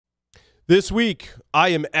This week, I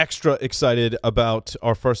am extra excited about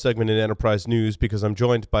our first segment in Enterprise News because I'm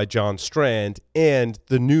joined by John Strand, and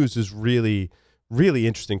the news is really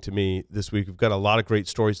interesting to me this week. We've got a lot of great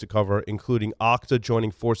stories to cover, including Okta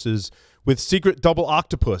joining forces with Secret Double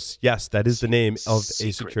Octopus. Yes, that is the name of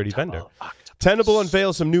a security vendor. Tenable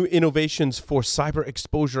unveils some new innovations for cyber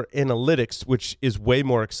exposure analytics, which is way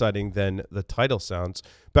more exciting than the title sounds.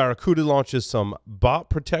 Barracuda launches some bot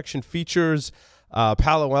protection features.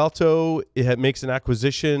 Palo Alto makes an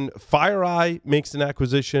acquisition. FireEye makes an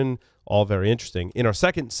acquisition. All very interesting. In our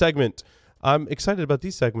second segment, I'm excited about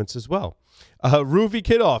these segments as well. Ruvi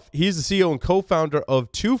Kidoff, he's the CEO and co-founder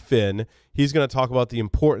of 2fin. He's going to talk about the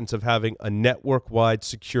importance of having a network-wide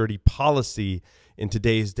security policy in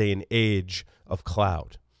today's day and age of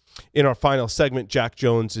cloud. In our final segment, Jack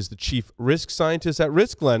Jones is the chief risk scientist at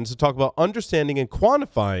RiskLens to talk about understanding and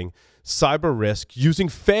quantifying cyber risk using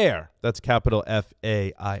FAIR. That's capital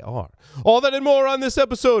F-A-I-R. All that and more on this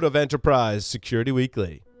episode of Enterprise Security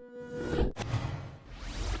Weekly.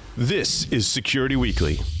 This is Security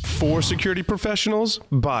Weekly, for security professionals,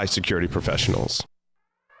 by security professionals.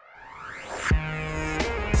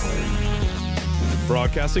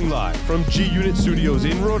 Broadcasting live from G-Unit Studios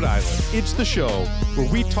in Rhode Island, it's the show where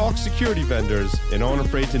we talk security vendors and aren't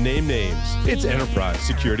afraid to name names. It's Enterprise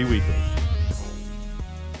Security Weekly.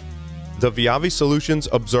 The Viavi Solutions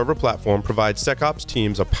Observer Platform provides SecOps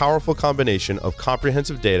teams a powerful combination of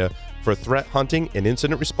comprehensive data for threat hunting and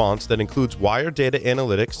incident response that includes wire data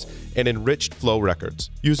analytics and enriched flow records.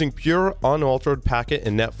 Using pure, unaltered packet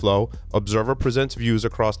and net flow, Observer presents views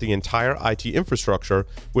across the entire IT infrastructure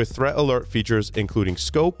with threat alert features including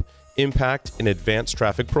scope, impact, and advanced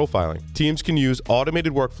traffic profiling. Teams can use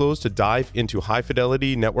automated workflows to dive into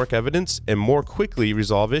high-fidelity network evidence and more quickly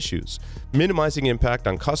resolve issues, minimizing impact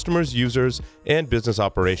on customers, users, and business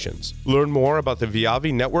operations. Learn more about the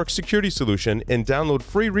Viavi network security solution and download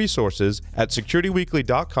free resources at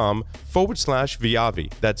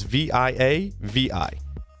securityweekly.com/Viavi. That's V-I-A-V-I.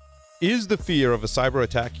 Is the fear of a cyber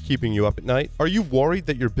attack keeping you up at night? Are you worried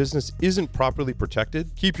that your business isn't properly protected?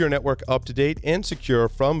 Keep your network up to date and secure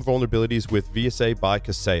from vulnerabilities with VSA by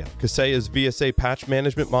Kaseya. Kaseya's VSA patch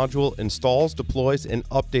management module installs, deploys, and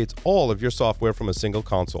updates all of your software from a single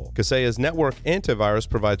console. Kaseya's network antivirus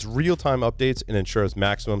provides real-time updates and ensures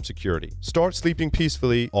maximum security. Start sleeping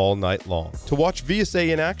peacefully all night long. To watch VSA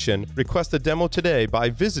in action, request a demo today by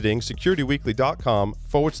visiting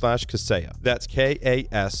securityweekly.com/Kaseya. That's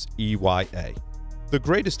K-A-S-E. The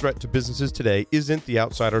greatest threat to businesses today isn't the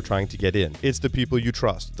outsider trying to get in. It's the people you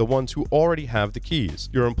trust, the ones who already have the keys,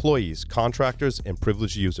 your employees, contractors, and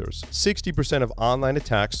privileged users. 60% of online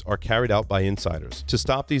attacks are carried out by insiders. To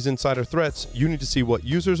stop these insider threats, you need to see what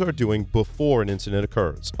users are doing before an incident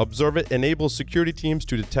occurs. Observe It enables security teams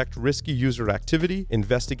to detect risky user activity,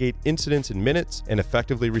 investigate incidents in minutes, and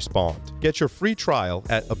effectively respond. Get your free trial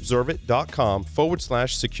at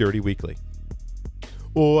observeit.com/securityweekly.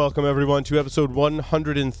 Welcome, everyone, to episode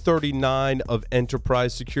 139 of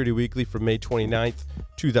Enterprise Security Weekly for May 29th,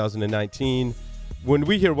 2019. When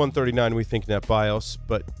we hear 139, we think NetBIOS,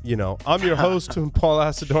 but, you know, I'm your host, Paul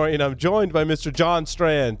Asadoorian. I'm joined by Mr. John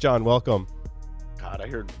Strand. John, welcome. God, I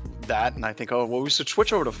heard that, and I think, oh, well, we should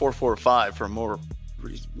switch over to 445 for a more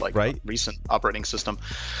recent operating system.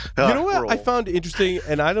 You know what I found interesting,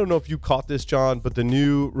 and I don't know if you caught this, John, but the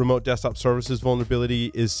new remote desktop services vulnerability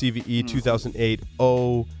is CVE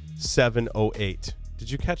 2008-0708. Did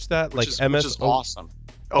you catch that? Which is awesome.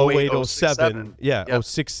 0807. Yeah, yep.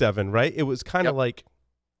 067, right? It was kind of like,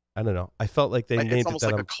 I don't know. I felt like they named it. It's almost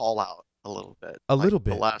like a call out. A little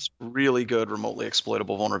bit. The last really good remotely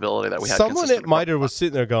exploitable vulnerability that we had. Someone at MITRE was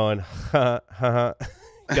sitting there going, ha, ha, ha.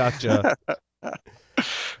 Gotcha.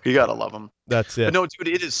 You gotta love them. That's it. But no, dude,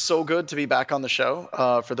 it is so good to be back on the show.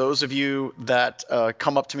 For those of you that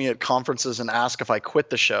come up to me at conferences and ask if I quit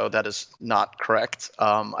the show, that is not correct.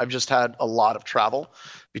 I've just had a lot of travel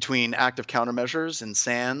between active countermeasures and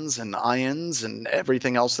SANS and IONS and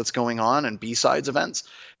everything else that's going on and B-sides events.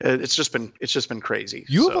 It's just been crazy.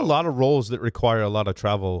 You have a lot of roles that require a lot of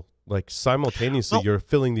travel. Like simultaneously, you're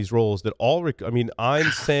filling these roles that all,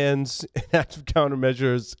 IONS, SANS, active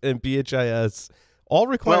countermeasures, and BHIS all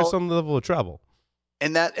require some level of travel.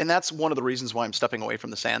 And that's one of the reasons why I'm stepping away from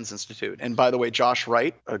the SANS Institute. And by the way, Josh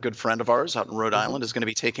Wright, a good friend of ours out in Rhode Island, is going to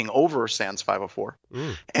be taking over SANS 504.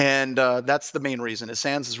 And that's the main reason. Is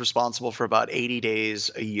SANS is responsible for about 80 days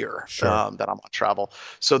a year that I'm on travel.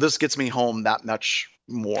 So this gets me home that much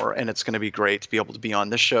more, and it's going to be great to be able to be on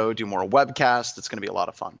this show, do more webcasts. It's going to be a lot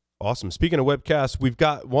of fun. Awesome. Speaking of webcasts, we've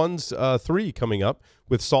got 3 coming up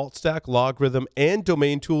with SaltStack, Logarithm, and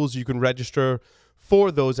domain tools. You can register for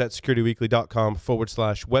those at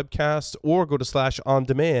securityweekly.com/webcast, or go to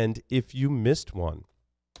 /on-demand if you missed one.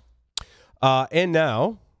 And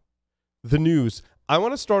now, the news. I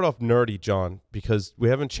want to start off nerdy, John, because we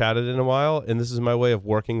haven't chatted in a while, and this is my way of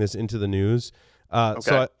working this into the news.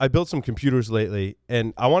 So I built some computers lately,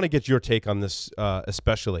 and I want to get your take on this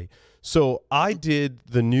especially. So I did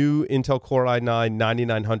the new Intel Core i9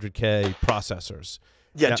 9900K processors.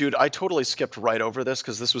 Yeah, now, dude, I totally skipped right over this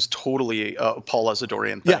because this was totally a Paul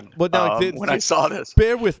Asadoorian thing. Yeah, but now when I saw this.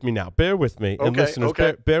 Bear with me now. Bear with me. And listeners,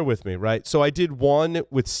 bear with me, right? So I did one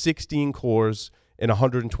with 16 cores and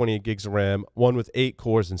 128 gigs of RAM, one with 8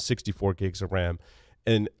 cores and 64 gigs of RAM.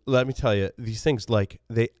 And let me tell you, these things, like,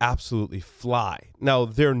 they absolutely fly. Now,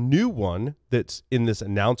 their new one that's in this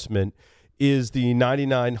announcement is the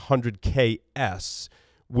 9900KS,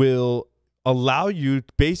 will allow you,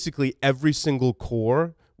 basically every single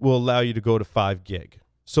core will allow you to go to 5 gig.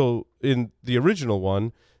 So in the original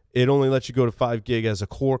one, it only lets you go to 5 gig as a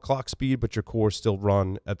core clock speed, but your cores still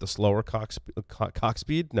run at the slower clock speed.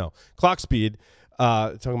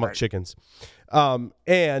 Talking about chickens.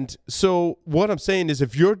 And so what I'm saying is,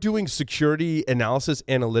 if you're doing security analysis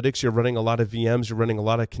analytics, you're running a lot of VMs, you're running a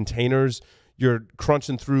lot of containers, you're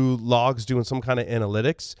crunching through logs, doing some kind of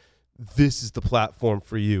analytics, this is the platform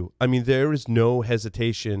for you. I mean, there is no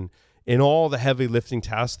hesitation in all the heavy lifting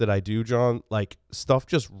tasks that I do, John. Like, stuff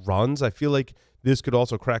just runs. I feel like this could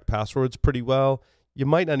also crack passwords pretty well. You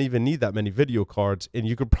might not even need that many video cards, and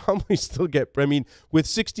you could probably still get, I mean, with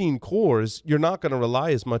 16 cores, you're not going to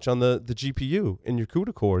rely as much on the GPU in your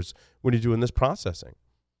CUDA cores when you're doing this processing.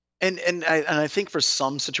 And I think for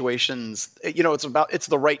some situations, you know, it's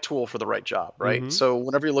the right tool for the right job, right? Mm-hmm. So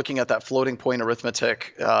whenever you're looking at that floating point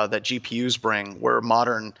arithmetic that GPUs bring, where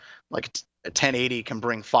modern, like 1080 can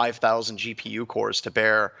bring 5,000 GPU cores to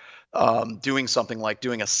bear, doing something like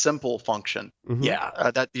doing a simple function,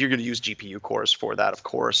 that you're going to use GPU cores for that, of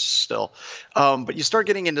course, still. But you start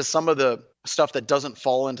getting into some of the stuff that doesn't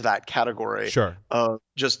fall into that category. Sure.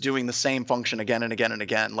 Just doing the same function again and again and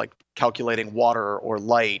again, like calculating water or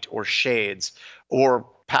light or shades or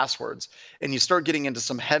passwords. And you start getting into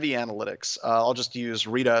some heavy analytics. I'll just use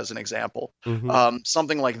Rita as an example.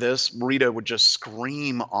 Something like this, Rita would just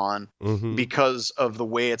scream on because of the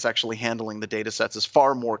way it's actually handling the data sets is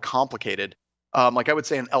far more complicated. Like I would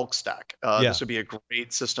say an ELK stack. This would be a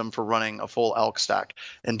great system for running a full ELK stack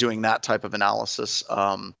and doing that type of analysis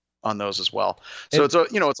on those as well. So it's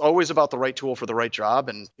always about the right tool for the right job,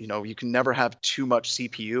 and you can never have too much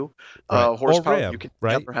CPU horsepower. RAM, you can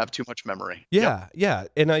never have too much memory. Yeah,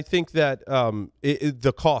 and I think that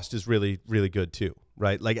the cost is really, really good too,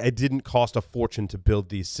 right? Like, it didn't cost a fortune to build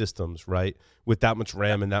these systems, right? With that much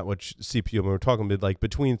RAM and that much CPU. And we're talking about like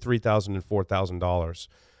between $3,000 and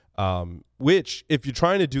 $4,000. Which, if you're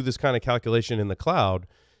trying to do this kind of calculation in the cloud,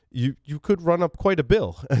 you could run up quite a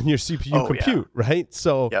bill on your CPU compute, right?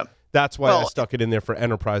 So that's why I stuck it in there for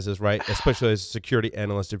enterprises, right? Especially as a security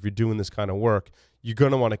analyst, if you're doing this kind of work, you're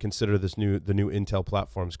going to want to consider the new Intel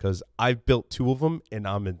platforms, because I've built 2 of them and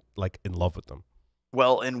I'm in love with them.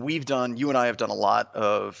 Well, and you and I have done a lot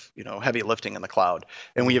of, heavy lifting in the cloud,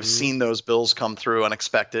 and we have seen those bills come through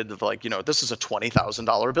unexpected. Like, this is a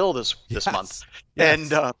 $20,000 bill this month.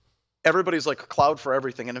 Yes. And everybody's like, cloud for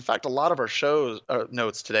everything. And in fact, a lot of our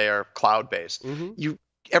notes today are cloud-based.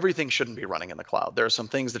 Everything shouldn't be running in the cloud. There are some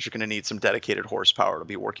things that you're going to need some dedicated horsepower to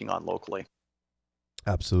be working on locally.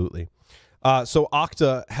 Absolutely. So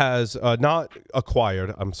Okta has not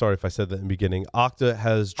acquired, I'm sorry if I said that in the beginning, Okta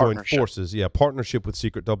has joined forces. Partnership with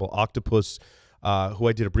Secret Double Octopus, who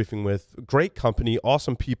I did a briefing with. Great company,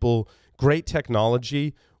 awesome people, great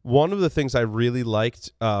technology. One of the things I really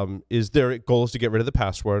liked is their goal is to get rid of the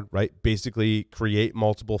password, right? Basically create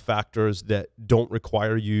multiple factors that don't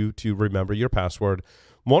require you to remember your password.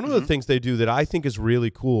 One of the things they do that I think is really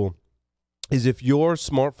cool is if your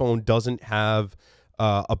smartphone doesn't have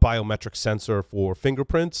a biometric sensor for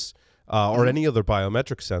fingerprints or any other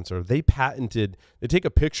biometric sensor, they take a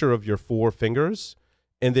picture of your 4 fingers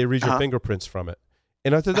and they read your fingerprints from it.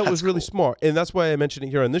 And I thought that was really smart. And that's why I mentioned it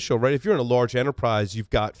here on this show, right? If you're in a large enterprise, you've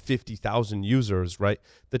got 50,000 users, right?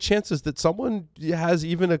 The chances that someone has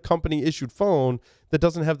even a company-issued phone that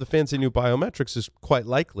doesn't have the fancy new biometrics is quite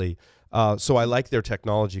likely. So I like their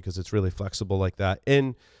technology because it's really flexible like that.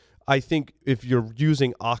 And I think if you're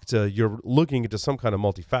using Okta, you're looking into some kind of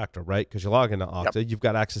multi-factor, right? Because you log into Okta, you've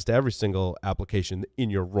got access to every single application in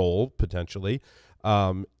your role, potentially.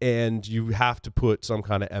 And you have to put some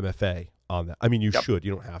kind of MFA on that. I mean, you should.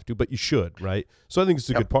 You don't have to, but you should, right? So I think it's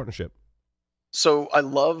a good partnership. So I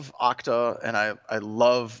love Okta, and I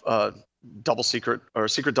love Secret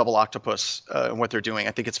Double Octopus and what they're doing.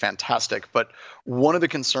 I think it's fantastic. But one of the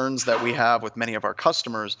concerns that we have with many of our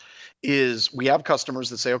customers is we have customers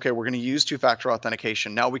that say, okay, we're going to use two-factor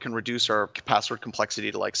authentication. Now we can reduce our password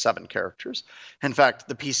complexity to like 7 characters. In fact,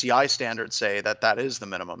 the PCI standards say that that is the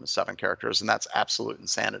minimum, is 7 characters, and that's absolute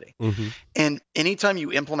insanity. And anytime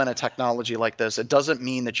you implement a technology like this, it doesn't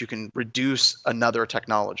mean that you can reduce another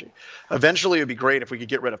technology. Eventually, it would be great if we could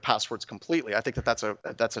get rid of passwords completely. I think that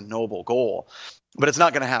that's a noble goal, but it's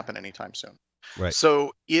not going to happen anytime soon. Right.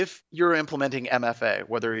 So if you're implementing MFA,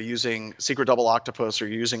 whether you're using Secret Double Octopus or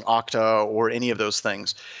you're using Okta or any of those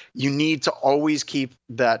things, you need to always keep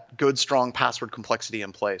that good, strong password complexity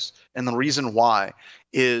in place. And the reason why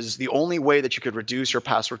is the only way that you could reduce your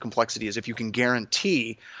password complexity is if you can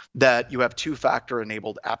guarantee that you have two-factor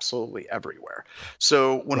enabled absolutely everywhere.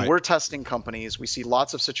 So when we're testing companies, we see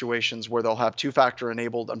lots of situations where they'll have two-factor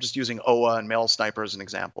enabled. I'm just using OA and Mail Sniper as an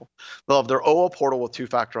example. They'll have their OA portal with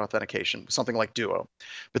two-factor authentication, something like Duo,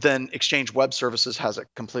 but then Exchange Web Services has it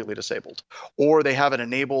completely disabled, or they have it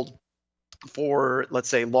enabled for, let's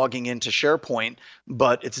say, logging into SharePoint,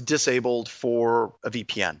 but it's disabled for a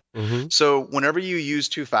VPN. So whenever you use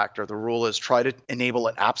two-factor, the rule is try to enable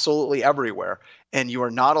it absolutely everywhere, and you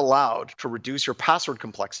are not allowed to reduce your password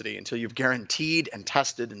complexity until you've guaranteed and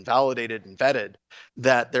tested and validated and vetted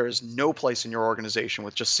that there is no place in your organization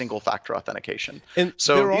with just single-factor authentication. And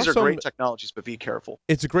so these are great technologies, but be careful.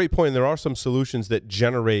 It's a great point. There are some solutions that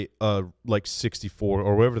generate like 64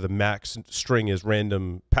 or whatever the max string is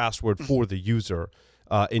random password for the user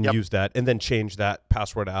and use that and then change that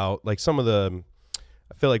password out. Like some of the,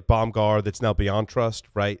 I feel like BombGuard that's now Beyond Trust,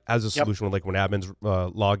 right? As a solution where like when admins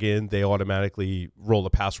log in, they automatically roll the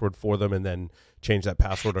password for them and then change that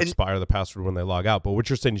password or expire the password when they log out. But what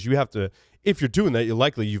you're saying is you have to, if you're doing that,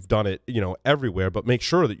 you've done it, everywhere, but make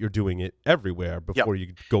sure that you're doing it everywhere before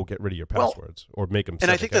you go get rid of your passwords or make them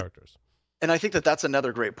 7 characters. And I think that that's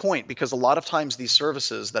another great point, because a lot of times these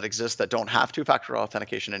services that exist that don't have two-factor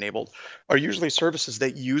authentication enabled are usually services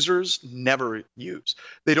that users never use.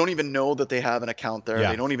 They don't even know that they have an account there.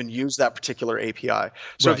 They don't even use that particular API.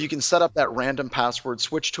 So if you can set up that random password,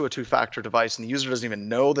 switch to a two-factor device, and the user doesn't even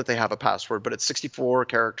know that they have a password, but it's 64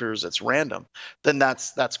 characters, it's random, then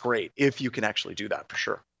that's great if you can actually do that for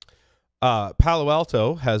sure. Palo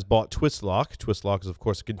Alto has bought Twistlock. Twistlock is, of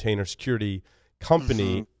course, a container security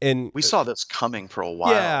company, and we saw this coming for a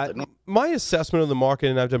while. Didn't we? My assessment of the market,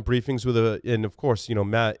 and I've done briefings with and of course,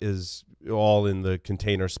 Matt is all in the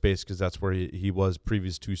container space because that's where he was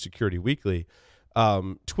previous to Security Weekly.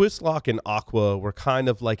 Twistlock and Aqua were kind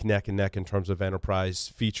of like neck and neck in terms of enterprise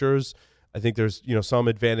features. I think there's some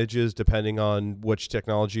advantages depending on which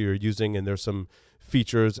technology you're using, and there's some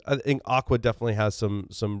features. I think Aqua definitely has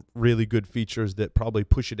some really good features that probably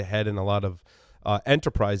push it ahead in a lot of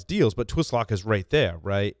enterprise deals, but Twistlock is right there,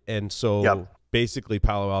 right? And so basically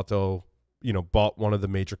Palo Alto, bought one of the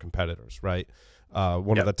major competitors, right?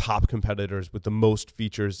 One of the top competitors with the most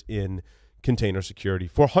features in container security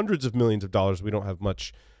for hundreds of millions of dollars. We don't have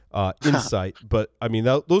much insight, but I mean,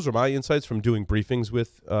 those are my insights from doing briefings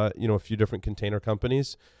with, a few different container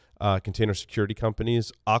companies, container security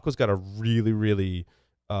companies. Aqua's got a really, really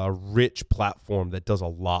rich platform that does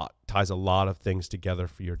ties a lot of things together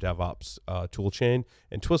for your DevOps tool chain,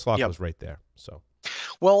 and Twistlock was right there. So,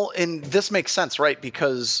 well, and this makes sense, right?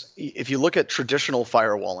 Because if you look at traditional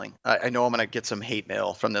firewalling, I know I'm going to get some hate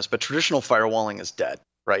mail from this, but traditional firewalling is dead,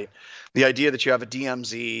 right? The idea that you have a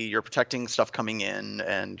DMZ, you're protecting stuff coming in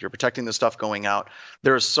and you're protecting the stuff going out.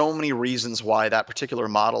 There are so many reasons why that particular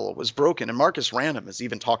model was broken. And Marcus Random has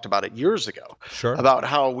even talked about it years ago, about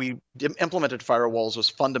how we implemented firewalls was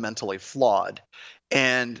fundamentally flawed.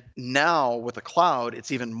 And now with the cloud,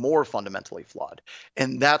 it's even more fundamentally flawed.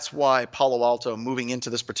 And that's why Palo Alto moving into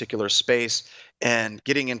this particular space and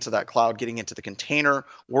getting into that cloud, getting into the container,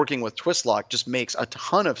 working with Twistlock just makes a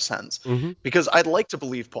ton of sense. Because I'd like to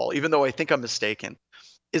believe, Paul, even though I think I'm mistaken,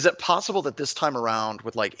 is it possible that this time around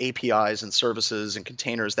with like APIs and services and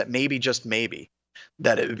containers that maybe, just maybe,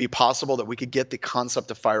 that it would be possible that we could get the concept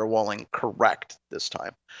of firewalling correct this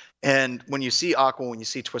time? And when you see Aqua, when you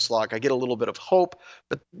see Twistlock, I get a little bit of hope,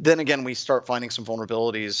 but then again, we start finding some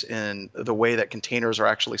vulnerabilities in the way that containers are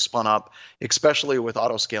actually spun up, especially with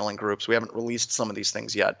auto-scaling groups. We haven't released some of these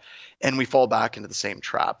things yet, and we fall back into the same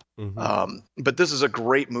trap. But this is a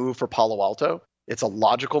great move for Palo Alto. It's a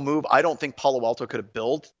logical move. I don't think Palo Alto could have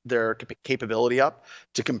built their capability up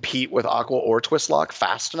to compete with Aqua or Twistlock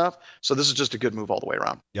fast enough. So this is just a good move all the way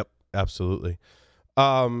around. Yep, absolutely.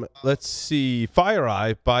 Let's see.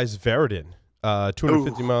 FireEye buys Verodin.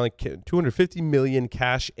 250 million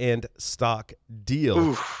cash and stock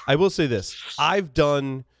deal. I will say this. I've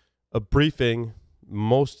done a briefing,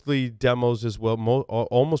 mostly demos as well,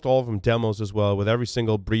 almost all of them demos as well, with every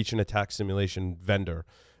single breach and attack simulation vendor.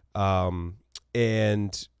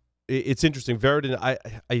 And it's interesting. Verodin,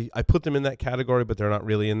 I put them in that category, but they're not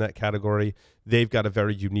really in that category. They've got a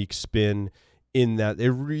very unique spin in that they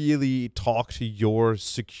really talk to your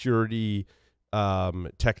security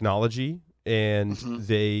technology, and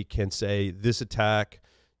they can say, this attack,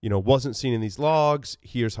 wasn't seen in these logs.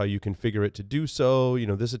 Here's how you configure it to do so.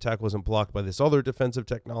 This attack wasn't blocked by this other defensive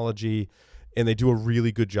technology. And they do a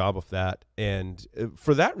really good job of that. And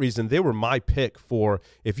for that reason, they were my pick for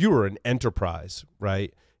if you were an enterprise,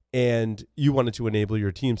 right? And you wanted to enable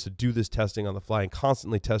your teams to do this testing on the fly and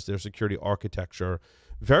constantly test their security architecture.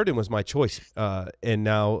 Verodin was my choice. And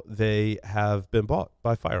now they have been bought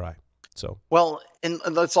by FireEye. So well, and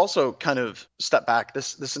let's also kind of step back.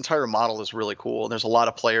 This entire model is really cool. There's a lot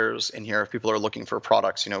of players in here. If people are looking for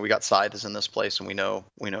products, we got Scythe is in this place, and we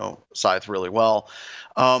know Scythe really well.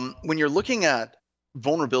 When you're looking at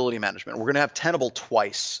vulnerability management, we're going to have Tenable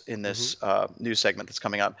twice in this new segment that's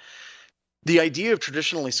coming up. The idea of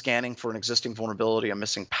traditionally scanning for an existing vulnerability, a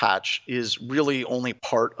missing patch, is really only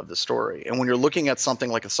part of the story. And when you're looking at something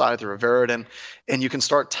like a Scythe or a Verodin, and you can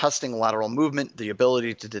start testing lateral movement, the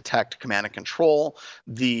ability to detect command and control,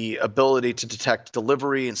 the ability to detect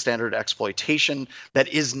delivery and standard exploitation that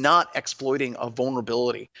is not exploiting a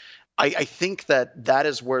vulnerability, I think that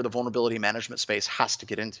is where the vulnerability management space has to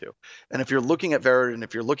get into. And if you're looking at Verodin,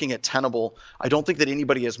 if you're looking at Tenable, I don't think that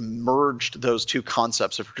anybody has merged those two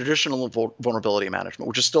concepts of traditional vulnerability management,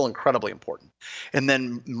 which is still incredibly important, and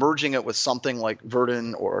then merging it with something like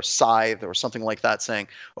Verodin or Scythe or something like that, saying,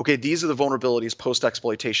 okay, these are the vulnerabilities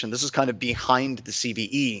post-exploitation. This is kind of behind the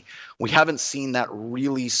CVE. We haven't seen that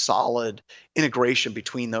really solid integration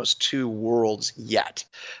between those two worlds yet.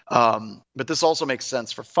 But this also makes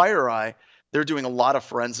sense for FireEye. They're doing a lot of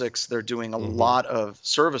forensics. They're doing a lot of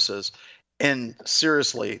services. And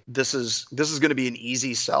seriously, this is going to be an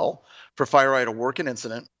easy sell for FireEye to work an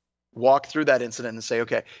incident, walk through that incident and say,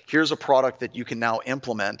 okay, here's a product that you can now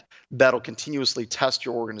implement that'll continuously test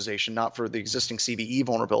your organization, not for the existing CVE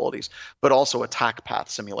vulnerabilities, but also attack path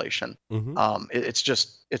simulation. It's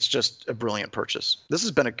just a brilliant purchase. This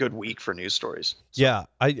has been a good week for news stories. So. Yeah,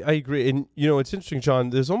 I agree. And, it's interesting,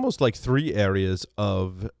 John, there's almost like 3 areas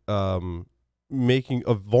of making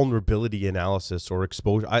a vulnerability analysis or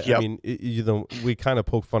exposure. I mean, we kind of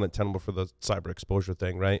poke fun at Tenable for the cyber exposure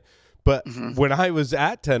thing, right? But when I was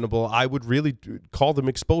at Tenable, I would really call them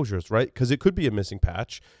exposures, right? Because it could be a missing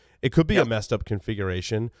patch, it could be a messed up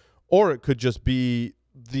configuration, or it could just be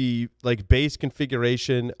the base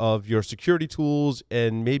configuration of your security tools,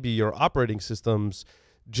 and maybe your operating systems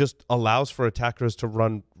just allows for attackers to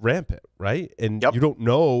run rampant, right? And you don't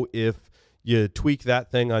know if you tweak that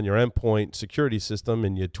thing on your endpoint security system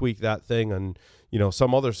and you tweak that thing on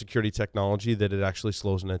some other security technology that it actually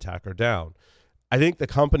slows an attacker down. I think the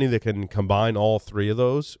company that can combine all 3 of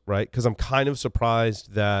those, right? Because I'm kind of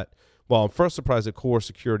surprised that, I'm first surprised that Core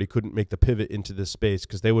Security couldn't make the pivot into this space,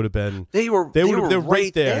 because they would have been they're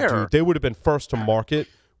right there, dude. They would have been first to market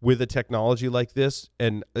with a technology like this,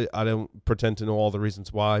 and I don't pretend to know all the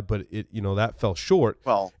reasons why, but that fell short.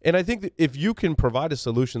 Well, and I think that if you can provide a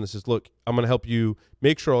solution that says, look, I'm going to help you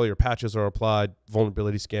make sure all your patches are applied,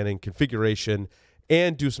 vulnerability scanning, configuration,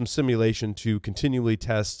 and do some simulation to continually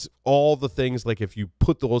test all the things, like if you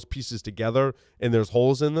put those pieces together and there's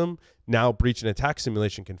holes in them, now breach and attack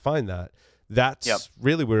simulation can find that. That's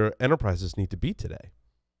really where enterprises need to be today.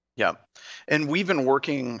 Yeah. And we've been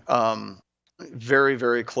working very,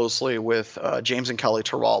 very closely with James and Kelly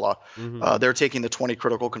Tarala. They're taking the 20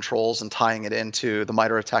 critical controls and tying it into the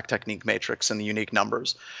MITRE attack technique matrix and the unique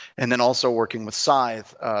numbers. And then also working with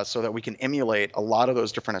Scythe so that we can emulate a lot of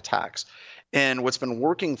those different attacks. And what's been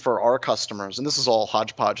working for our customers, and this is all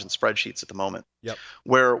hodgepodge and spreadsheets at the moment,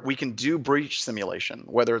 where we can do breach simulation,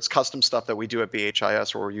 whether it's custom stuff that we do at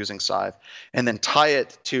BHIS or we're using Scythe, and then tie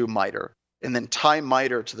it to MITRE, and then tie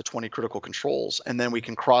MITRE to the 20 critical controls, and then we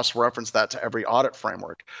can cross-reference that to every audit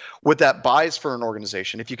framework. What that buys for an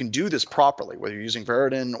organization, if you can do this properly, whether you're using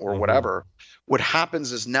Verodin or whatever, what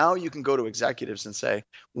happens is now you can go to executives and say,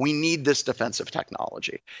 we need this defensive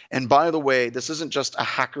technology. And by the way, this isn't just a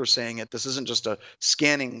hacker saying it. This isn't just a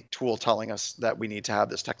scanning tool telling us that we need to have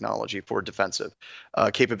this technology for defensive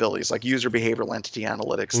capabilities, like user behavioral entity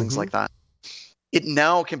analytics, things like that. It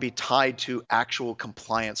now can be tied to actual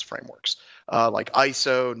compliance frameworks like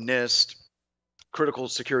ISO, NIST, critical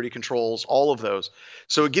security controls, all of those.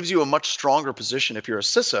 So it gives you a much stronger position if you're a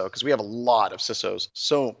CISO, because we have a lot of CISOs,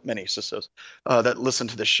 so many CISOs that listen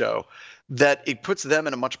to this show, that it puts them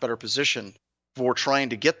in a much better position for trying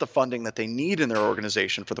to get the funding that they need in their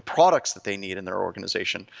organization for the products that they need in their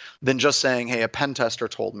organization than just saying, hey, a pen tester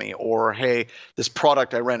told me, or hey, this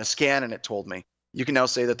product, I ran a scan and it told me. You can now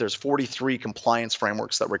say that there's 43 compliance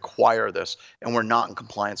frameworks that require this, and we're not in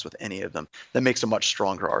compliance with any of them. That makes a much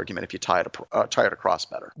stronger argument if you tie it across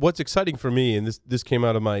better. What's exciting for me, and this came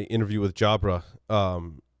out of my interview with Jabra,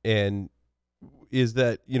 and is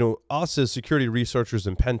that, us as security researchers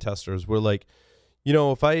and pen testers, we're like,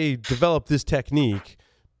 if I develop this technique,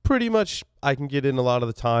 pretty much I can get in a lot of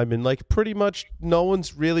the time, and like pretty much no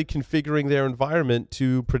one's really configuring their environment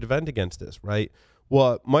to prevent against this, right?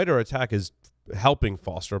 What MITRE ATT&CK is helping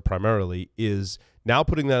foster primarily is now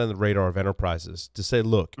putting that on the radar of enterprises to say,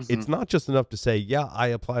 look, it's not just enough to say, yeah, I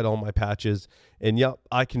applied all my patches and yeah,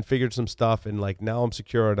 I configured some stuff and like now I'm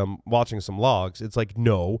secure and I'm watching some logs. It's like,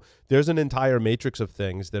 no, there's an entire matrix of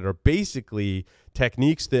things that are basically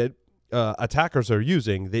techniques that attackers are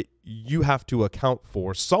using that you have to account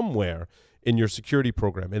for somewhere in your security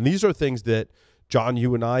program. And these are things that John,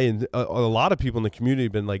 you and I, and a lot of people in the community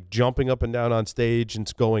have been like jumping up and down on stage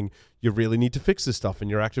and going, you really need to fix this stuff in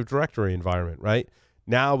your Active Directory environment, right?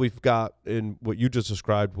 Now we've got, and what you just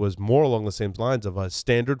described was more along the same lines of a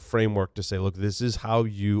standard framework to say, look, this is how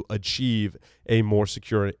you achieve a more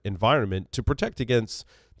secure environment to protect against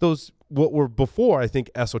those, what were before, I think,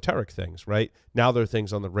 esoteric things, right? Now there are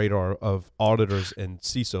things on the radar of auditors and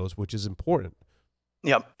CISOs, which is important.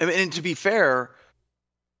 Yeah, and to be fair,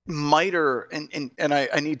 MITRE, and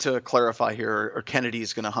I need to clarify here, or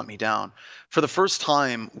Kennedy's going to hunt me down. For the first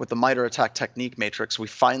time with the MITRE attack technique matrix, we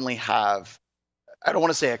finally have, I don't want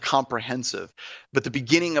to say a comprehensive, but the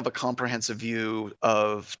beginning of a comprehensive view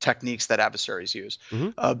of techniques that adversaries use,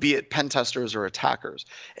 be it pen testers or attackers.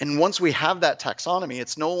 And once we have that taxonomy,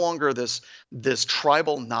 it's no longer this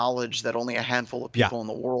tribal knowledge that only a handful of people in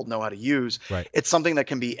the world know how to use. Right. It's something that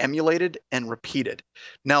can be emulated and repeated.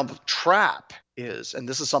 Now, the trap is, and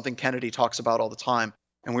this is something Kennedy talks about all the time,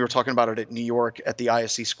 and we were talking about it at New York at the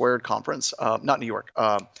ISC Squared conference, not New York,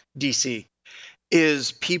 DC,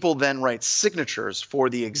 is people then write signatures for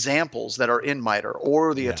the examples that are in MITRE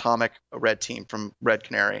or the atomic red team from Red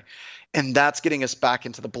Canary. And that's getting us back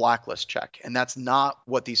into the blacklist check. And that's not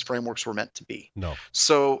what these frameworks were meant to be. No.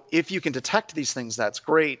 So if you can detect these things, that's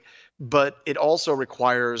great. But it also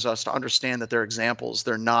requires us to understand that they're examples.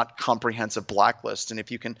 They're not comprehensive blacklists. And if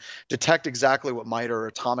you can detect exactly what MITRE or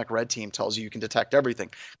Atomic Red Team tells you, you can detect everything,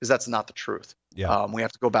 because that's not the truth. Yeah. We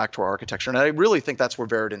have to go back to our architecture. And I really think that's where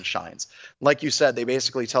Verodin shines. Like you said, they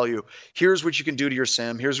basically tell you, here's what you can do to your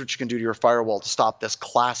SIM, here's what you can do to your firewall to stop this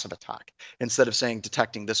class of attack, instead of saying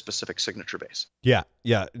detecting this specific signature base. Yeah.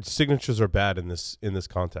 Signatures are bad in this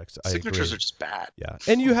context. Signatures are just bad. Yeah.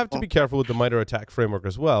 And you have to be careful with the MITRE ATT&CK framework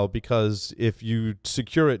as well, because if you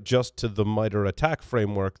secure it just to the MITRE ATT&CK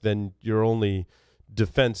framework, then your only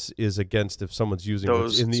defense is against if someone's using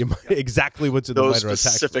those, what's in the exactly what's in the MITRE ATT&CK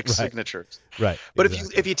specific signatures. Right. But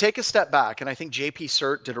if you take a step back, and I think JP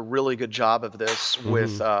Cert did a really good job of this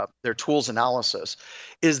with their tools analysis,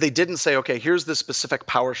 is they didn't say, okay, here's the specific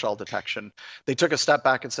PowerShell detection. They took a step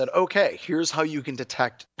back and said, okay, here's how you can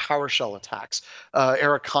detect PowerShell attacks.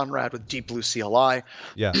 Eric Conrad with Deep Blue CLI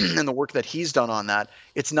and the work that he's done on that,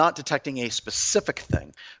 it's not detecting a specific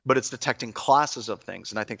thing, but it's detecting classes of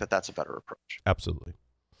things. And I think that that's a better approach. Absolutely.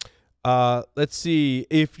 Let's see.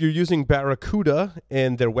 If you're using Barracuda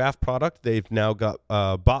and their WAF product, they've now got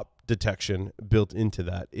bot detection built into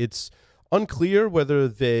that. It's unclear whether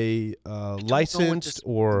they licensed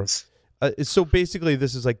or so basically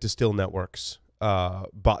this is like Distill Networks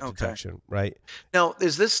bot detection, right? Now,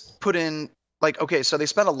 is this put in, like, okay, so they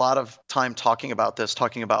spent a lot of time talking about this,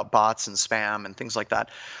 talking about bots and spam and things like that.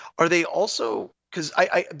 Are they also, because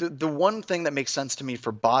the one thing that makes sense to me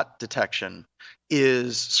for bot detection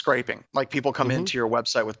is scraping. Like, people come into your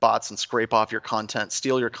website with bots and scrape off your content,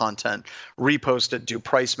 steal your content, repost it, do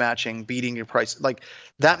price matching, beating your price. Like,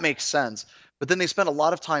 that makes sense. But then they spent a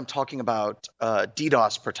lot of time talking about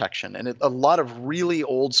DDoS protection and a lot of really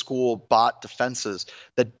old school bot defenses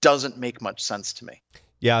that doesn't make much sense to me.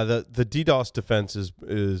 Yeah, the DDoS defense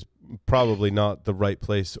is probably not the right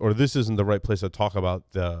place, or this isn't the right place to talk about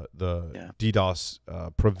the DDoS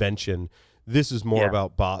prevention. This is more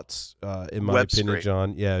about bots, in my opinion,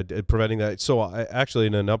 John. Yeah, preventing that. So I actually,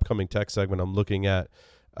 in an upcoming tech segment, I'm looking at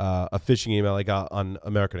a phishing email I got on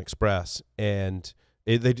American Express, and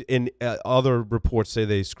other reports say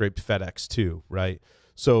they scraped FedEx too, right?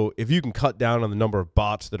 So if you can cut down on the number of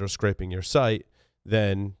bots that are scraping your site,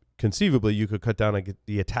 then conceivably you could cut down on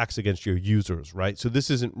the attacks against your users, right? So this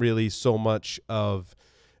isn't really so much of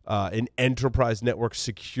an enterprise network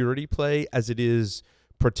security play as it is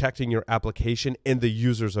protecting your application and the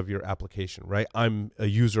users of your application, right? I'm a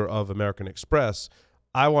user of American Express.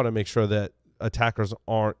 I want to make sure that attackers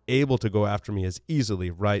aren't able to go after me as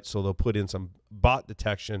easily, right? So they'll put in some bot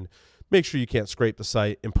detection, make sure you can't scrape the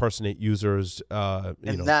site, impersonate users.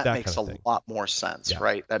 And that makes a lot more sense,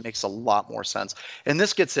 right? That makes a lot more sense. And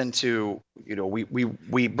this gets into,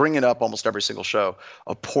 we bring it up almost every single show,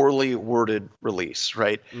 a poorly worded release,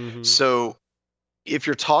 right? So if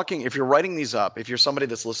you're writing these up, if you're somebody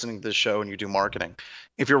that's listening to this show and you do marketing,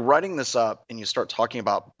 if you're writing this up and you start talking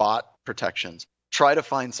about bot protections, try to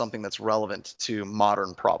find something that's relevant to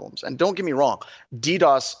modern problems. And don't get me wrong,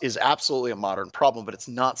 DDoS is absolutely a modern problem, but it's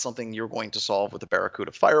not something you're going to solve with a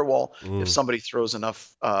Barracuda firewall. If somebody throws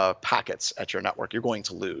enough packets at your network, you're going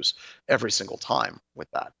to lose every single time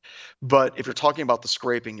with that. But if you're talking about the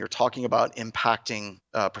scraping, you're talking about impacting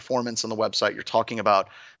performance on the website, you're talking about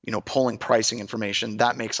pulling pricing information,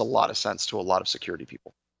 that makes a lot of sense to a lot of security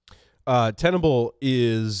people. Tenable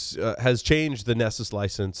has changed the Nessus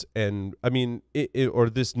license, and I mean, or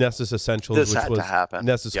this Nessus Essentials, which was to happen.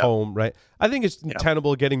 Nessus Home, right? I think it's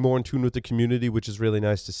Tenable getting more in tune with the community, which is really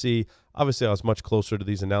nice to see. Obviously, I was much closer to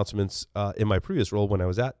these announcements in my previous role when I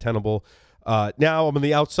was at Tenable. Now I'm on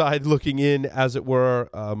the outside looking in, as it were.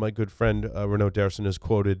 My good friend Renaud Derson is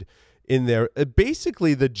quoted in there.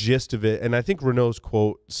 Basically, the gist of it, and I think Renaud's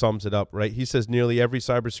quote sums it up, right? He says, nearly every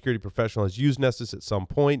cybersecurity professional has used Nessus at some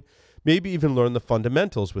point, maybe even learn the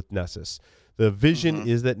fundamentals with Nessus. The vision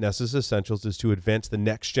is that Nessus Essentials is to advance the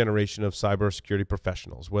next generation of cybersecurity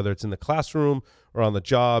professionals. Whether it's in the classroom or on the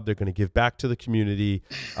job, they're going to give back to the community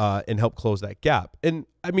and help close that gap. And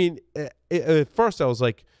I mean, at first I was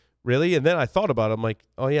like, really? And then I thought about it. I'm like,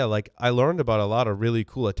 oh yeah, like I learned about a lot of really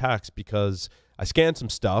cool attacks because I scanned some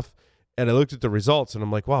stuff and I looked at the results and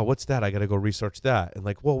I'm like, wow, what's that? I got to go research that. And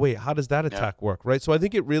like, well, wait, how does that attack work? Right. So I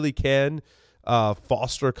think it really can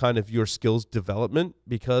foster kind of your skills development,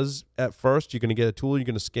 because at first you're going to get a tool, you're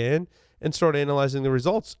going to scan and start analyzing the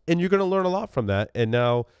results, and you're going to learn a lot from that. And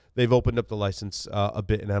now they've opened up the license a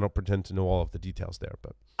bit, and I don't pretend to know all of the details there,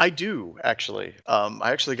 but I do actually.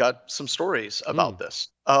 I actually got some stories about this.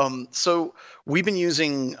 So we've been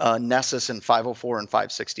using Nessus in 504 and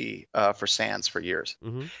 560 for SANs for years,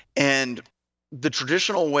 and the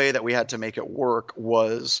traditional way that we had to make it work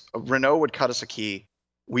was Renaud would cut us a key.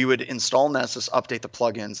 We would install Nessus, update the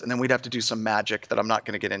plugins, and then we'd have to do some magic that I'm not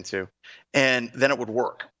going to get into. And then it would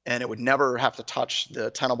work. And it would never have to touch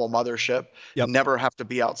the Tenable mothership, never have to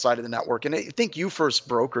be outside of the network. And I think you first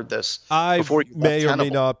brokered this. Before you may or may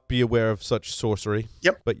not be aware of such sorcery.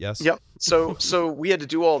 But yes. So we had to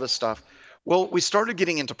do all this stuff. Well, we started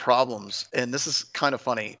getting into problems, and this is kind of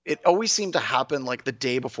funny. It always seemed to happen like the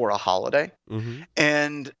day before a holiday,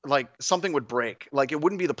 and like something would break. Like it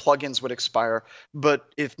wouldn't be the plugins would expire, but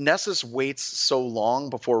if Nessus waits so long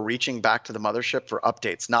before reaching back to the mothership for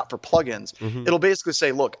updates, not for plugins, it'll basically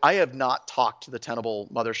say, look, I have not talked to the Tenable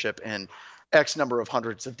mothership in X number of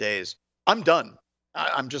hundreds of days. I'm done.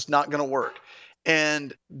 I'm just not going to work.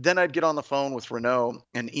 And then I'd get on the phone with Renaud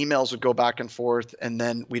and emails would go back and forth. And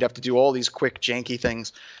then we'd have to do all these quick janky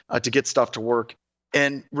things to get stuff to work.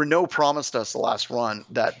 And Renaud promised us the last run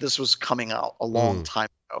that this was coming out a long time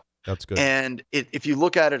ago. That's good. And if you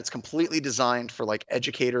look at it, it's completely designed for like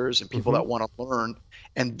educators and people that want to learn.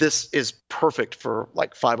 And this is perfect for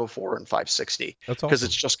like 504 and 560 because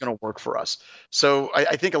it's just going to work for us. So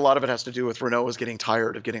I think a lot of it has to do with Renaud is getting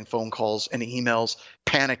tired of getting phone calls and emails,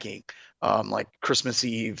 panicking. Like Christmas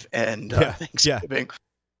Eve and Thanksgiving.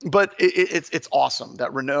 But it's awesome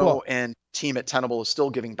that Renaud and team at Tenable is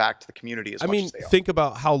still giving back to the community as much as they are. Think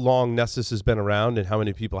about how long Nessus has been around and how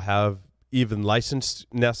many people have even licensed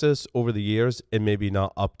Nessus over the years and maybe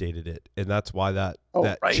not updated it. And that's why that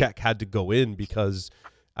check had to go in, because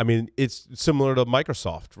I mean, it's similar to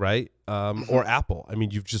Microsoft, right? Or Apple. I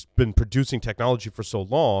mean, you've just been producing technology for so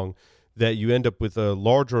long that you end up with a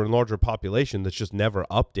larger and larger population that's just never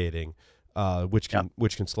updating, which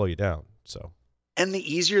can slow you down. So, and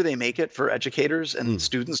the easier they make it for educators and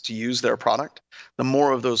students to use their product, the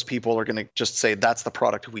more of those people are going to just say that's the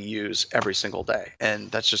product we use every single day,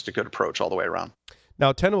 and that's just a good approach all the way around.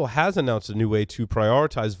 Now, Tenable has announced a new way to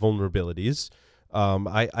prioritize vulnerabilities.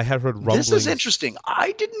 I had heard rumblings. This is interesting.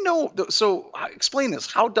 I didn't know. So explain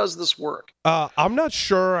this. How does this work? I'm not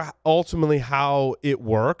sure ultimately how it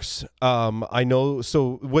works. I know.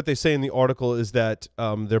 So what they say in the article is that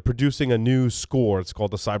they're producing a new score. It's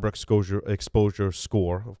called the Cyber Exposure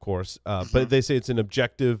Score, of course. But they say it's an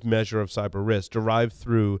objective measure of cyber risk derived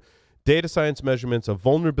through data science measurements of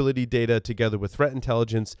vulnerability data together with threat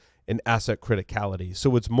intelligence and asset criticality.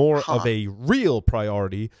 So it's more of a real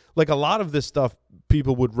priority. Like a lot of this stuff,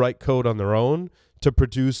 people would write code on their own to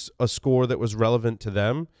produce a score that was relevant to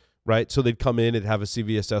them, right? So they'd come in and have a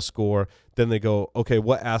CVSS score. Then they go, okay,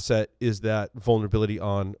 what asset is that vulnerability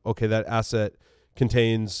on? Okay, that asset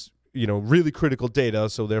contains, really critical data,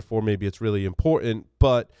 so therefore maybe it's really important.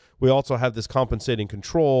 But we also have this compensating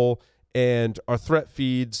control, and our threat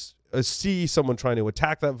feeds see someone trying to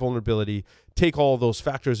attack that vulnerability, take all those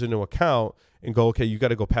factors into account, and go, okay, you got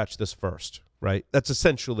to go patch this first, right? That's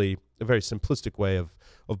essentially a very simplistic way of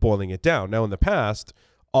boiling it down. Now, in the past,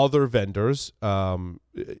 other vendors, Kenna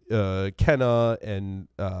and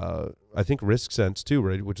I think RiskSense too,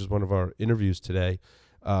 right, which is one of our interviews today.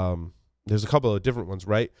 There's a couple of different ones,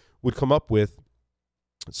 right, would come up with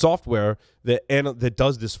software that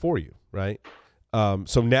does this for you, right?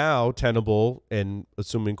 So now Tenable and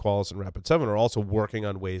assuming Qualys and Rapid7 are also working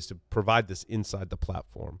on ways to provide this inside the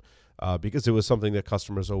platform, because it was something that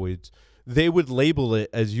customers they would label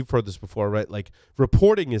it, as you've heard this before, right? Like,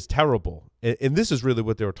 reporting is terrible. And this is really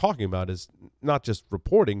what they were talking about, is not just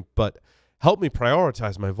reporting, but help me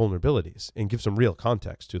prioritize my vulnerabilities and give some real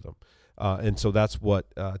context to them. And so that's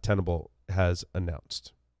what Tenable has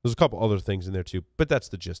announced. There's a couple other things in there too, but that's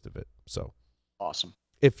the gist of it. So awesome.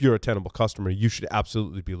 If you're a Tenable customer, you should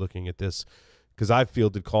absolutely be looking at this, because I've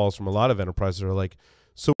fielded calls from a lot of enterprises that are like,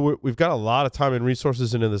 so we've got a lot of time and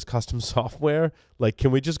resources into this custom software. Like,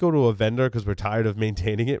 can we just go to a vendor because we're tired of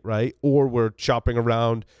maintaining it, right? Or we're shopping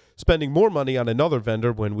around, spending more money on another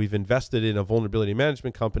vendor when we've invested in a vulnerability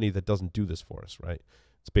management company that doesn't do this for us, right?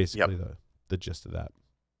 It's basically the gist of that.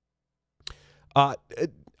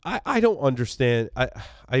 I don't understand.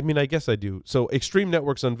 I mean, I guess I do. So Extreme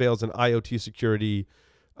Networks unveils an IoT security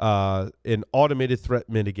and automated threat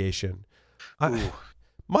mitigation.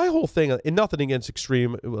 My whole thing, and nothing against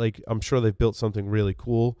Extreme, like, I'm sure they've built something really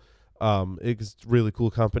cool. It's a really cool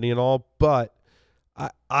company and all, but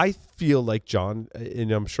I feel like, John, and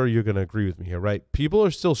I'm sure you're going to agree with me here, right? People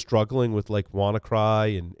are still struggling with like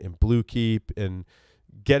WannaCry and Bluekeep and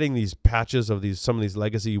getting these patches of some of these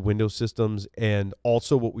legacy Windows systems, and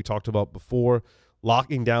also what we talked about before,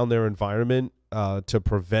 locking down their environment to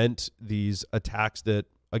prevent these attacks that,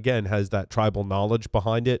 again, has that tribal knowledge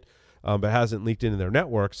behind it, but hasn't leaked into their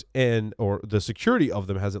networks, or the security of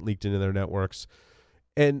them hasn't leaked into their networks.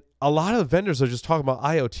 And a lot of vendors are just talking about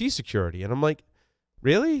IoT security, and I'm like,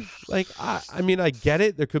 really? Like, I mean, I get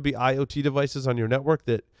it. There could be IoT devices on your network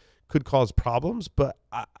that could cause problems, but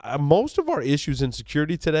most of our issues in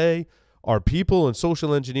security today are people and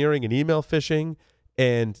social engineering and email phishing,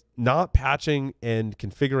 and not patching and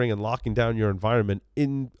configuring and locking down your environment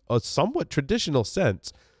in a somewhat traditional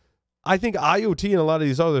sense. I think IoT and a lot of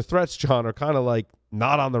these other threats, John, are kind of like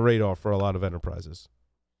not on the radar for a lot of enterprises.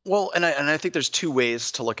 Well, and I think there's two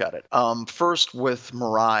ways to look at it. First, with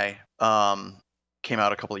Mirai, came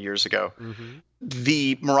out a couple of years ago. Mm-hmm.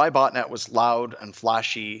 The Mirai botnet was loud and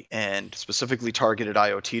flashy and specifically targeted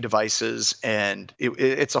IoT devices, and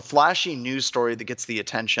it's a flashy news story that gets the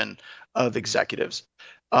attention of executives.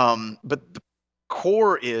 But the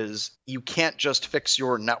core is, you can't just fix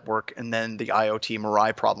your network and then the IoT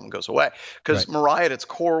Mirai problem goes away, because Mirai at its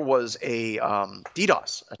core was a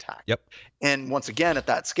DDoS attack. Yep. And once again, at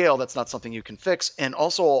that scale, that's not something you can fix. And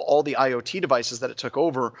also, all the IoT devices that it took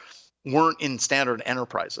over weren't in standard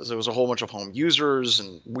enterprises. It was a whole bunch of home users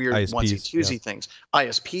and weird onesie-twosie things.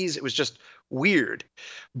 ISPs, it was just weird.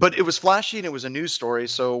 But it was flashy and it was a news story,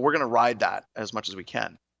 so we're going to ride that as much as we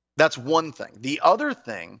can. That's one thing. The other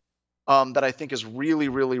thing that I think is really,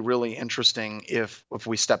 really, really interesting if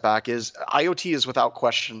we step back is IoT is without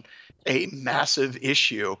question a massive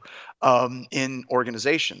issue in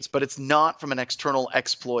organizations, but it's not from an external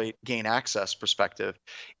exploit gain access perspective.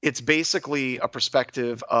 It's basically a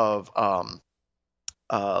perspective of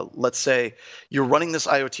let's say you're running this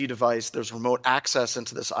IoT device, there's remote access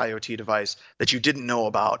into this IoT device that you didn't know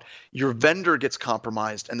about. Your vendor gets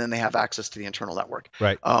compromised, and then they have access to the internal network.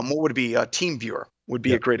 Right. What would be a TeamViewer would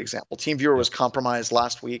be a great example. TeamViewer was compromised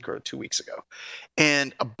last week or 2 weeks ago.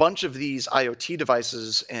 And a bunch of these IoT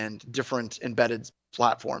devices and different embedded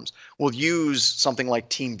platforms will use something like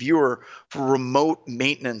TeamViewer for remote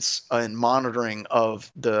maintenance and monitoring of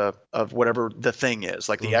whatever the thing is,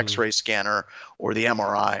 like the X-ray scanner or the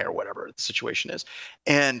MRI or whatever the situation is.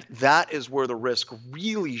 And that is where the risk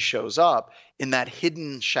really shows up, in that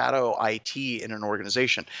hidden shadow IT in an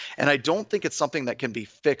organization. And I don't think it's something that can be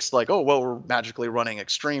fixed like, oh, well, we're magically running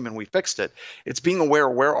Extreme and we fixed it. It's being aware,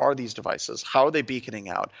 where are these devices? How are they beaconing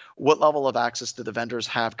out? What level of access do the vendors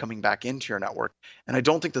have coming back into your network? And I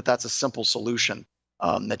don't think that that's a simple solution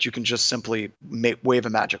that you can just simply wave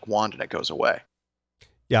a magic wand and it goes away.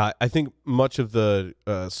 Yeah, I think much of the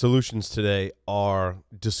solutions today are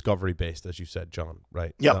discovery based, as you said, John.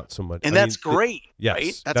 Right? Yep. Not so much, and that's great. yes,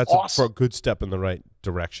 right? that's awesome. for a good step in the right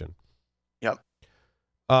direction. Yep.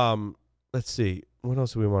 Let's see. What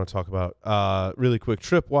else do we want to talk about? Really quick,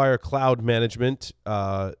 Tripwire cloud management.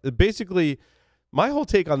 Basically, my whole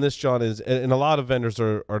take on this, John, is, and a lot of vendors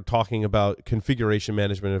are talking about configuration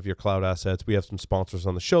management of your cloud assets. We have some sponsors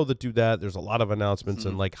on the show that do that. There's a lot of announcements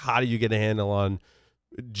and like, how do you get a handle on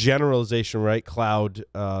generalization, right? Cloud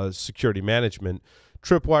security management.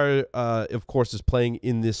 Tripwire, of course, is playing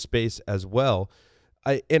in this space as well.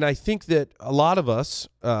 I think that a lot of us,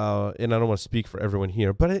 and I don't want to speak for everyone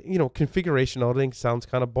here, but configuration auditing sounds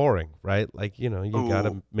kind of boring, right? Like, you got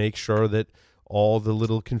to make sure that all the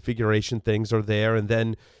little configuration things are there, and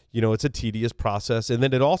then, it's a tedious process. And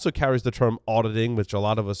then it also carries the term auditing, which a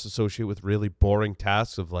lot of us associate with really boring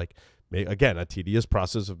tasks of, like, again, a tedious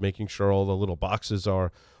process of making sure all the little boxes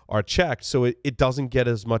are checked. So it doesn't get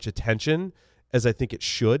as much attention as I think it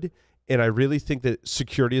should. And I really think that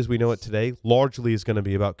security as we know it today largely is going to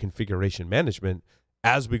be about configuration management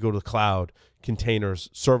as we go to the cloud, containers,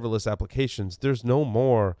 serverless applications. There's no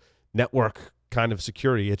more network kind of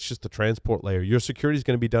security. It's just the transport layer. Your security is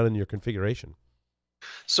going to be done in your configuration.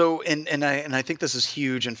 So, and I think this is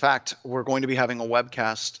huge. In fact, we're going to be having a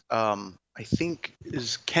webcast. I think,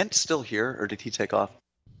 is Kent still here, or did he take off?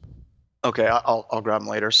 Okay, I'll grab him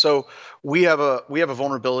later. So we have a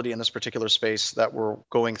vulnerability in this particular space that we're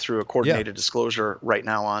going through a coordinated disclosure right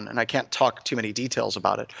now on, and I can't talk too many details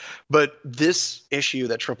about it. But this issue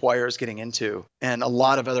that Tripwire is getting into, and a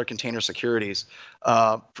lot of other container securities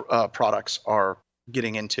products are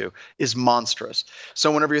getting into, is monstrous.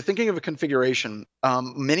 So whenever you're thinking of a configuration,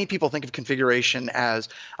 many people think of configuration as,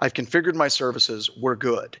 I've configured my services, we're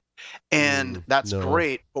good. And that's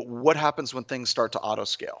great, but what happens when things start to auto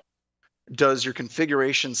scale? Does your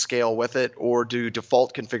configuration scale with it, or do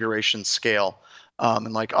default configurations scale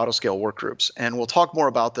in like auto scale work groups? And we'll talk more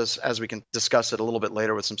about this as we can discuss it a little bit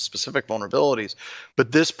later with some specific vulnerabilities.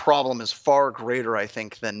 But this problem is far greater, I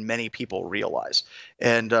think, than many people realize.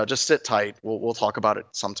 And just sit tight. We'll talk about it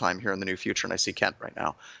sometime here in the near future. And I see Kent right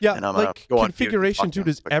now. Yeah, and I'm like go configuration, dude,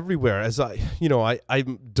 is everywhere. As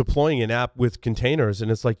I'm deploying an app with containers,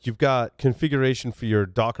 and it's like you've got configuration for your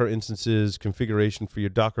Docker instances, configuration for your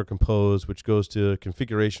Docker Compose, which goes to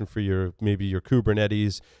configuration for maybe your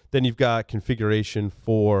Kubernetes. Then you've got configuration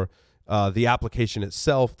for the application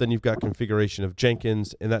itself. Then you've got configuration of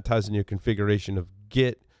Jenkins, and that ties in your configuration of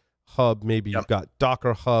Git Hub. Maybe you've got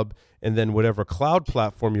Docker Hub, and then whatever cloud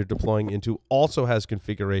platform you're deploying into also has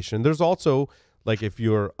configuration. There's also, like, if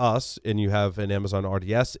you're us and you have an Amazon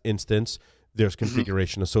RDS instance, there's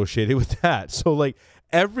configuration associated with that. So, like,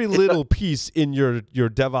 every little piece in your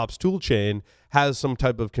DevOps tool chain has some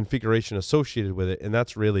type of configuration associated with it, and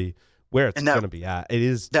that's really where it's going to be at. It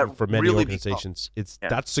is for many organizations.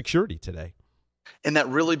 That's security today. And that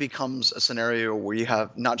really becomes a scenario where you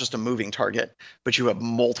have not just a moving target, but you have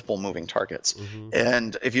multiple moving targets.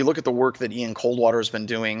 And if you look at the work that Ian Coldwater has been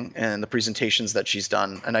doing and the presentations that she's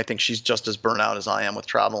done, and I think she's just as burnt out as I am with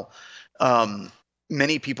travel,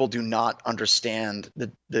 many people do not understand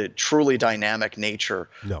the truly dynamic nature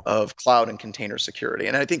of cloud and container security.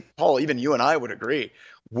 And I think, Paul, even you and I would agree,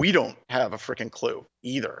 we don't have a freaking clue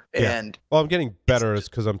either. Yeah. And I'm getting better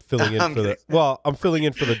because I'm filling in for I'm filling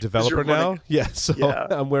in for the developer now. Yeah. So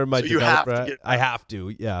I'm where my developer at. I have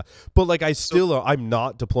to. Yeah. But like I'm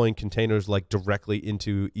not deploying containers like directly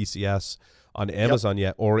into ECS on Amazon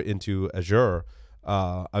yet, or into Azure.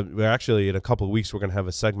 We're actually, in a couple of weeks, we're going to have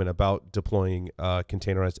a segment about deploying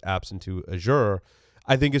containerized apps into Azure.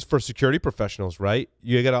 I think it's for security professionals, right?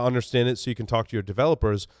 You got to understand it so you can talk to your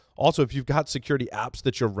developers. Also, if you've got security apps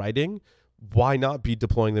that you're writing, why not be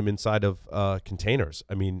deploying them inside of containers?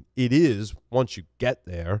 I mean, it is, once you get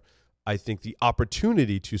there, I think the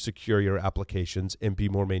opportunity to secure your applications and be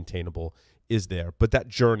more maintainable is there. But that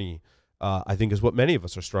journey, I think, is what many of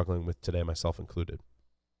us are struggling with today, myself included.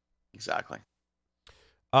 Exactly.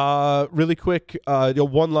 Really quick,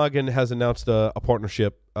 OneLogin has announced a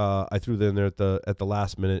partnership. I threw that in there at the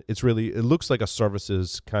last minute. It looks like a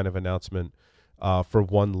services kind of announcement for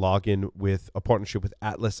OneLogin, with a partnership with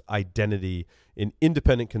Atlas Identity, an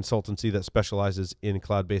independent consultancy that specializes in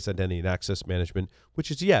cloud-based identity and access management, which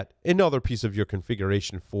is yet another piece of your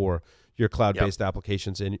configuration for your cloud-based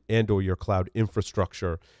applications and or your cloud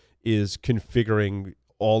infrastructure, is configuring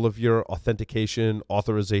all of your authentication,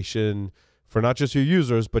 authorization, for not just your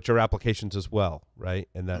users, but your applications as well, right?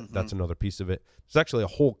 And that's another piece of it. There's actually a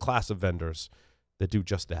whole class of vendors that do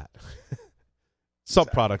just that.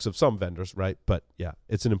 Subproducts of some vendors, right? But yeah,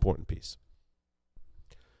 it's an important piece.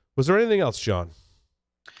 Was there anything else, John?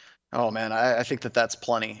 Oh man, I think that's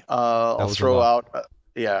plenty. That I'll was a throw lot. out.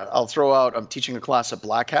 Yeah, I'll throw out. I'm teaching a class at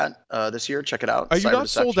Black Hat this year. Check it out. Are you Cyber not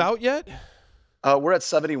sold Deception. out yet? We're at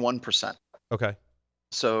 71%. Okay.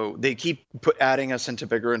 So they keep adding us into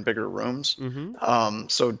bigger and bigger rooms. Mm-hmm.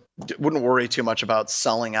 So wouldn't worry too much about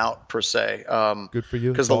selling out per se. Good for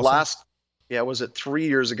you. Because the last, was it 3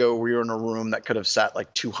 years ago? We were in a room that could have sat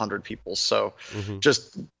like 200 people. So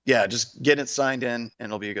just get it signed in, and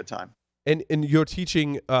it'll be a good time. And you're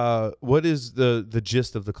teaching. What is the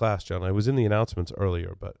gist of the class, John? I was in the announcements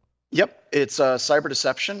earlier, but. Yep, it's cyber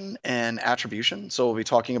deception and attribution. So we'll be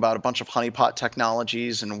talking about a bunch of honeypot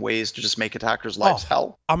technologies and ways to just make attackers' lives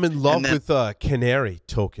hell. I'm in love with canary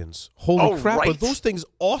tokens. Holy crap, right. Are those things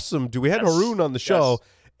awesome? We had Haroon on the show,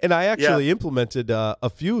 and I actually implemented a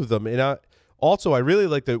few of them. And I really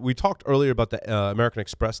like that. We talked earlier about the American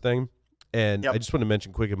Express thing, and I just want to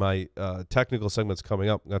mention quick in my technical segments coming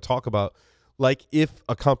up, I'm going to talk about like if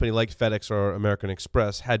a company like FedEx or American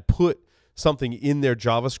Express had put something in their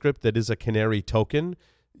JavaScript that is a canary token,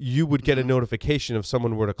 you would get a notification if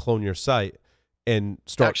someone were to clone your site and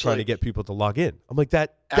start trying to get people to log in. I'm like,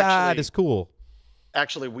 that is cool.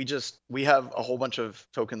 Actually, we have a whole bunch of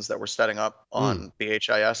tokens that we're setting up on the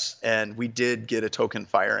HIS, and we did get a token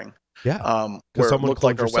firing. Yeah. Where it looked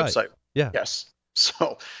like our website. Site. Yeah. Yes.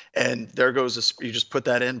 So, and there goes you just put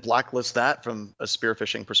that in, blacklist that from a spear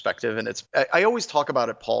phishing perspective. And I always talk about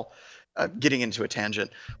it, Paul, getting into a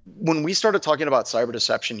tangent. When we started talking about cyber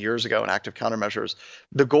deception years ago and active countermeasures,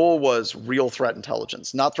 the goal was real threat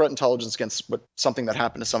intelligence, not threat intelligence against something that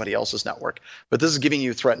happened to somebody else's network. But this is giving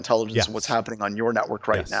you threat intelligence on what's happening on your network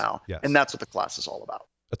right now. Yes. And that's what the class is all about.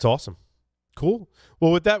 That's awesome. Cool.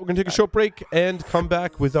 Well, with that, we're going to take a short break and come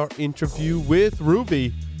back with our interview with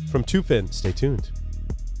Ruby from Tufin. Stay tuned.